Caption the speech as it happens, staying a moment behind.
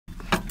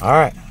All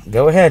right,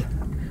 go ahead.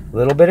 A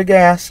little bit of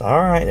gas.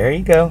 All right, there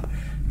you go.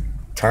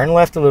 Turn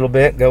left a little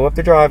bit. Go up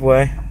the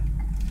driveway.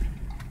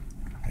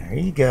 There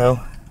you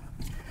go.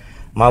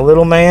 My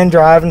little man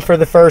driving for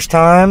the first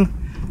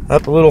time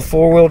up a little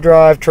four-wheel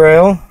drive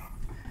trail.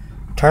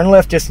 Turn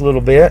left just a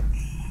little bit.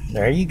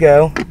 There you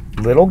go.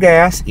 Little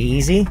gas.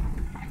 Easy.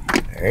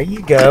 There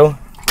you go.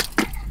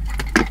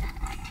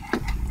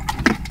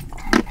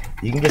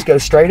 You can just go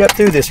straight up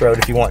through this road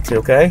if you want to,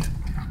 okay?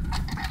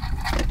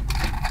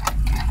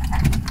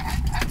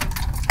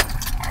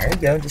 There you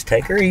go. Just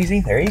take her easy.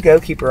 There you go.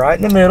 Keep her right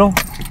in the middle.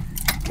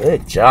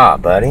 Good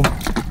job, buddy.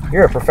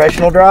 You're a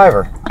professional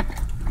driver.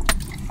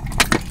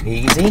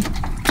 Easy.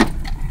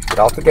 Get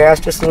off the gas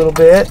just a little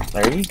bit.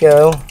 There you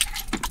go.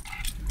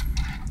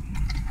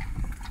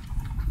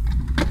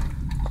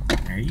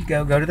 There you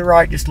go. Go to the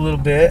right just a little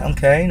bit.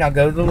 Okay. Now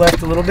go to the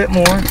left a little bit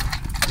more.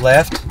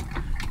 Left.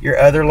 Your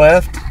other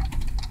left.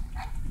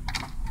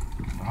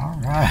 All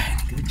right.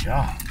 Good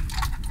job.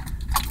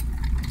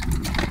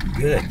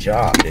 Good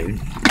job, dude.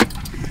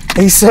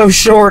 He's so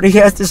short, he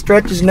has to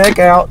stretch his neck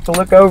out to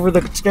look over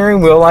the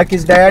steering wheel like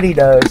his daddy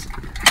does.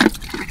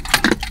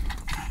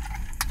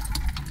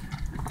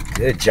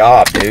 Good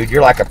job, dude.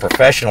 You're like a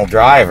professional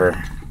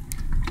driver.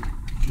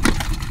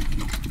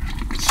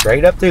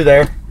 Straight up through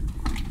there.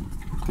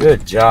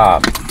 Good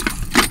job.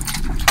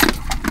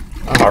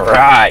 All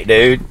right,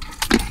 dude.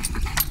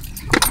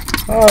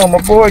 Oh,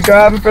 my boy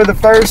driving for the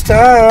first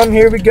time.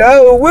 Here we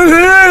go.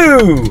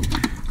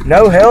 Woohoo!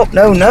 No help,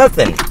 no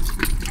nothing.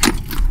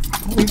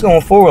 We're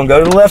going forward and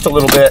go to the left a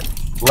little bit.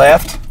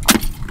 Left.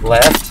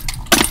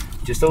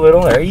 Left. Just a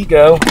little. There you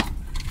go.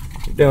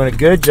 You're doing a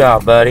good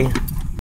job, buddy.